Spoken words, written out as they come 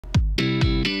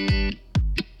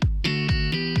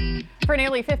For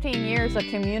nearly 15 years, a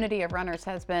community of runners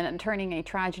has been turning a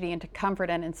tragedy into comfort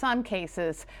and, in some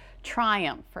cases,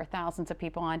 triumph for thousands of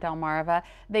people on Delmarva.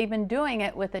 They've been doing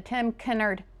it with the Tim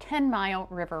Kennard 10-mile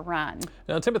river run.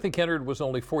 Now, Timothy Kennard was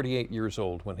only 48 years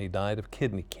old when he died of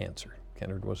kidney cancer.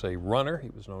 Kennard was a runner. He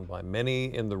was known by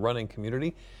many in the running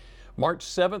community. March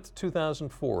 7th,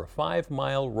 2004, a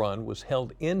 5-mile run was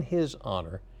held in his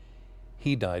honor.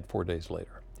 He died 4 days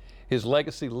later. His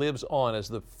legacy lives on as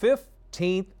the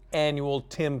 15th annual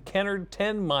Tim Kennard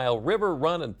 10-mile river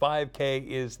run and 5K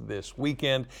is this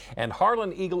weekend. And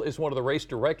Harlan Eagle is one of the race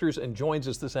directors and joins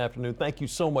us this afternoon. Thank you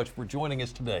so much for joining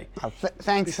us today.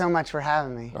 Thanks so much for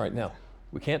having me. All right, now,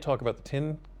 we can't talk about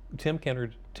the Tim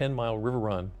Kennard 10-mile river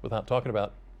run without talking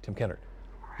about Tim Kennard.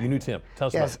 You knew Tim. Tell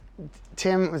us about it.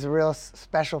 Tim was a real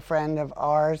special friend of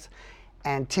ours.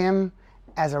 And Tim,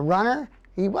 as a runner,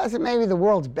 he wasn't maybe the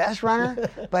world's best runner,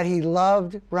 but he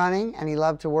loved running and he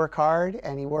loved to work hard.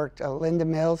 And he worked Linda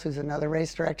Mills, who's another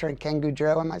race director, and Ken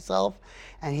Goudreau and myself.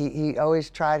 And he always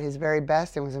tried his very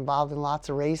best and was involved in lots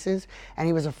of races. And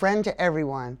he was a friend to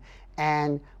everyone.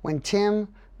 And when Tim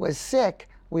was sick,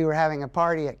 we were having a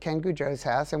party at Ken Goudreau's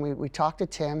house, and we talked to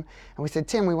Tim, and we said,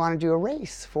 Tim, we want to do a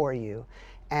race for you.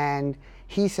 And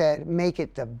he said, make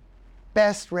it the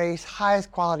best race,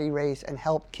 highest quality race, and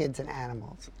help kids and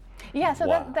animals. Yeah, so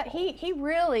Wow. that he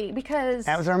really, because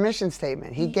that was our mission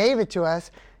statement. He gave it to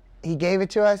us. He gave it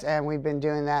to us, and we've been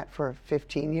doing that for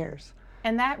 15 years.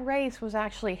 And that race was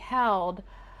actually held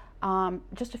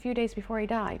just a few days before he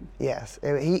died. Yes,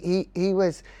 he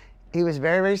was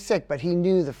very, very sick, but he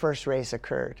knew the first race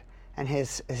occurred, and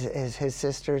his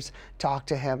sisters talked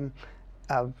to him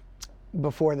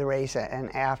before the race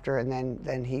and after, and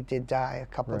then he did die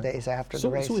a couple of days after the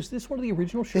race. So is this one of the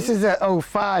original shirts? This is a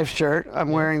 05 shirt. I'm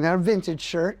wearing that, a vintage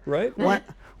shirt. Right.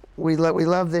 We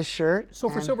love this shirt. So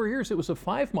for several years, it was a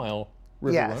 5-mile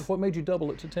river run. What made you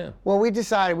double it to 10? Well, we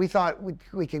thought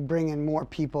we could bring in more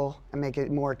people and make it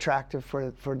more attractive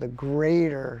for the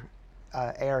greater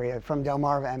area from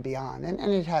Delmarva and beyond,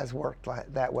 and it has worked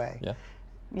that way. Yeah.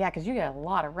 Yeah, because you get a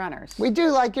lot of runners. We do,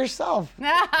 like yourself.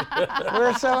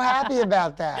 We're so happy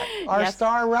about that. Our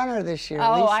star runner this year,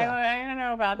 Oh, Lisa. I don't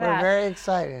know about that. We're very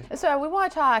excited. So we want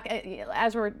to talk,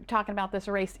 as we're talking about this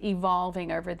race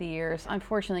evolving over the years,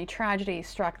 unfortunately tragedy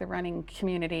struck the running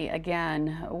community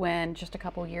again when just a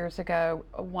couple years ago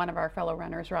one of our fellow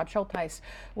runners, Rob Schulteis,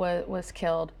 was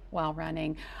killed while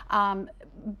running.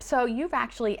 So you've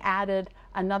actually added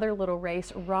another little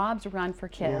race, Rob's Run for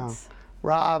Kids. Yeah.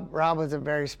 Rob was a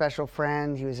very special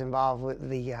friend. He was involved with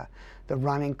the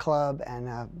running club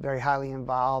and very highly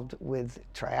involved with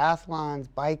triathlons,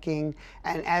 biking.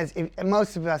 And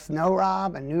most of us know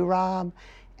Rob and knew Rob,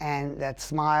 and that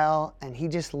smile, and he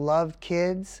just loved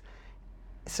kids.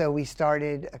 So we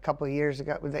started a couple of years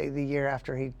ago, the year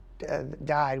after he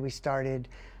died, we started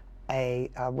a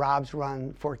Rob's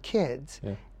Run for Kids.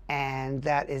 Yeah. And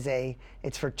that is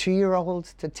it's for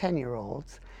 2-year-olds to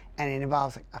 10-year-olds. And it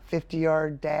involves a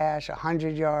 50-yard dash, a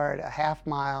 100-yard, a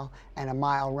half-mile, and a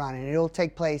mile run. And it'll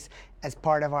take place as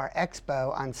part of our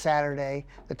expo on Saturday,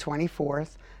 the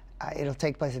 24th. It'll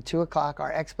take place at 2 o'clock.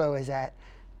 Our expo is at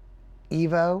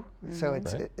Evo, so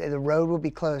the road will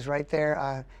be closed right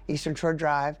there, Eastern Shore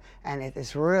Drive, and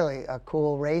it's really a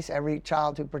cool race. Every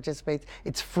child who participates,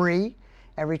 it's free.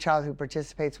 Every child who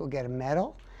participates will get a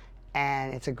medal.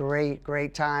 And it's a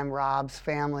great time. Rob's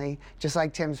family, just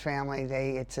like Tim's family,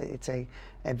 it's a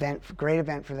great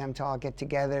event for them to all get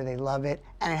together. They love it,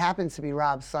 and it happens to be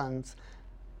Rob's son's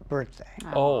birthday.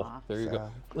 Oh, there you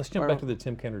go. Let's jump back to the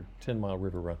Tim Kennard 10-mile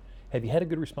river run. Have you had a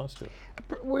good response to it?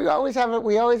 We always have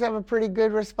a pretty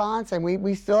good response, and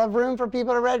we still have room for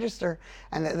people to register.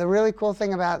 And the really cool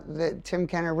thing about the Tim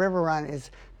Kennard River Run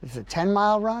is it's a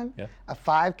 10-mile run, a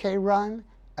 5K run,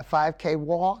 a 5K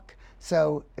walk.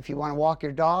 So if you want to walk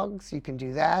your dogs, you can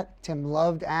do that. Tim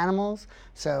loved animals,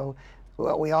 so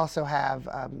we also have,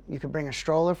 you can bring a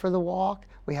stroller for the walk.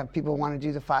 We have people who want to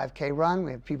do the 5K run.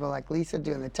 We have people like Lisa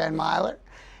doing the 10-miler.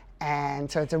 And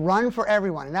so it's a run for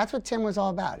everyone, and that's what Tim was all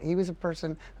about. He was a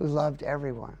person who loved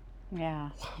everyone.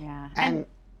 Yeah, yeah. And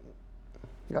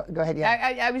go ahead,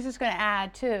 yeah. I was just going to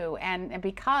add, too, and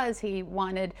because he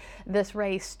wanted this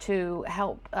race to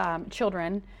help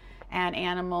children and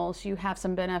animals, you have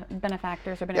some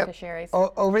benefactors or beneficiaries.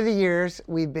 Yep. Over the years,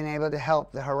 we've been able to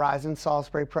help the Horizon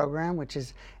Salisbury program, which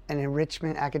is an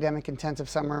academic intensive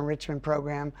summer enrichment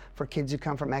program for kids who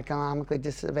come from economically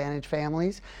disadvantaged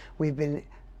families.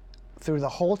 Through the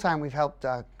whole time, we've helped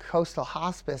Coastal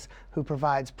Hospice, who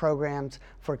provides programs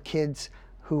for kids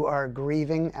who are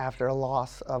grieving after a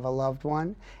loss of a loved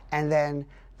one. And then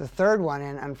the third one,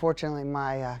 and unfortunately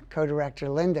my co-director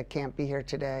Linda can't be here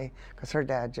today because her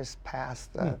dad just passed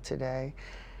today,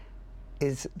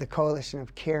 is the Coalition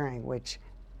of Caring, which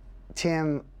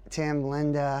Tim,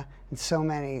 Linda, and so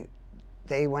many,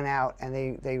 they went out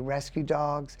and they rescue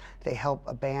dogs. They help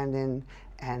abandoned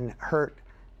and hurt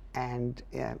and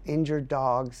injured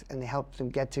dogs, and they help them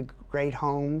get to great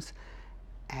homes,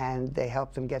 and they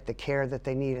help them get the care that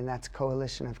they need, and that's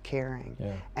Coalition of Caring.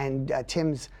 Yeah. And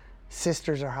Tim's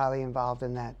sisters are highly involved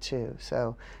in that too.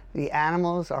 So the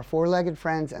animals, our four-legged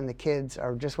friends, and the kids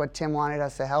are just what Tim wanted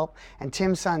us to help. And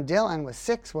Tim's son Dylan was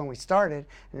 6 when we started.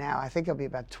 Now I think he'll be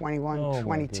about 21,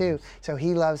 22. So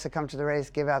he loves to come to the race,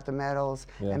 give out the medals,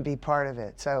 and be part of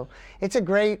it. So it's a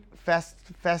great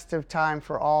festive time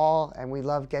for all, and we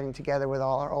love getting together with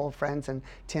all our old friends and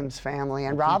Tim's family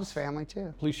and Rob's family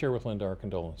too. Please share with Linda our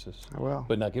condolences. I will.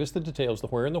 But now give us the details, the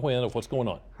where and the when of what's going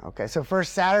on. Okay, so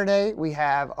first Saturday we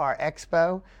have our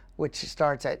expo, which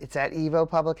starts at Evo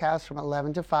Public House from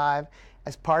 11 to 5.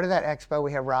 As part of that expo,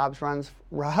 we have Rob's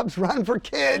Run for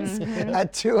Kids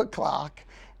at 2 o'clock,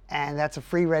 and that's a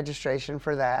free registration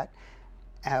for that.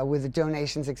 With the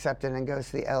donations accepted, and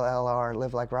goes to the LLR,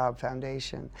 Live Like Rob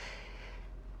Foundation.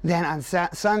 Then on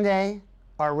Sunday,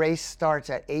 our race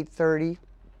starts at 8:30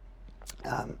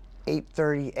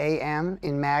 a.m.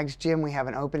 in Mag's Gym. We have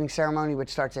an opening ceremony which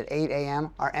starts at 8 a.m.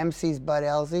 Our MC is Bud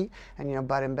Elsey, and you know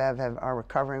Bud and Bev are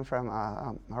recovering from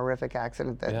a horrific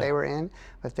accident that they were in,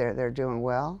 but they're doing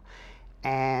well.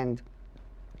 And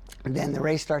then the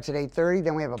race starts at 8:30.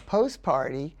 Then we have a post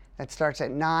party that starts at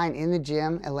 9 in the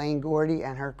gym. Elaine Gordy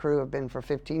and her crew have been for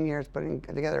 15 years putting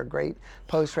together a great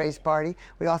post-race party.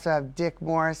 We also have Dick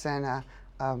Morris and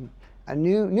a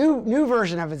new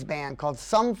version of his band called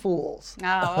Some Fools.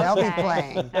 Oh, okay. They'll be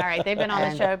playing. All right, they've been on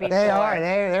the show before. They are.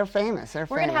 They're famous. We're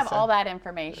going to have all that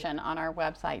information on our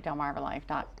website,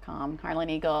 delmarvalife.com. Harlan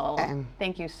Eagle,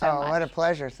 thank you so much. Oh, what a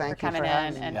pleasure. Thank you for coming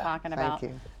having in me. and talking about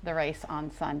you. the race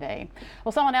on Sunday.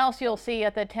 Well, someone else you'll see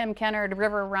at the Kennard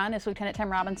River Run is Lieutenant Tim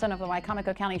Robinson of the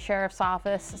Wycomico County Sheriff's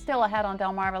Office. Still ahead on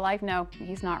Delmarva Life. No,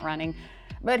 he's not running.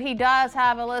 But he does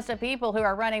have a list of people who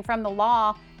are running from the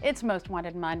law. It's Most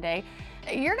Wanted Monday.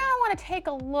 You're going to want to take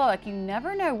a look. You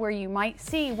never know where you might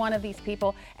see one of these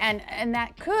people, and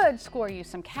that could score you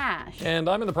some cash. And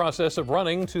I'm in the process of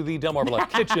running to the Delmarva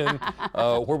Life Kitchen,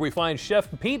 where we find Chef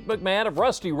Pete McMahon of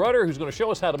Rusty Rudder, who's going to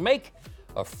show us how to make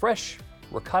a fresh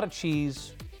ricotta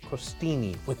cheese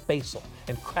crostini with basil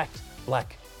and cracked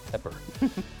black pepper.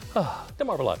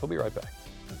 Delmarva Life. We'll be right back.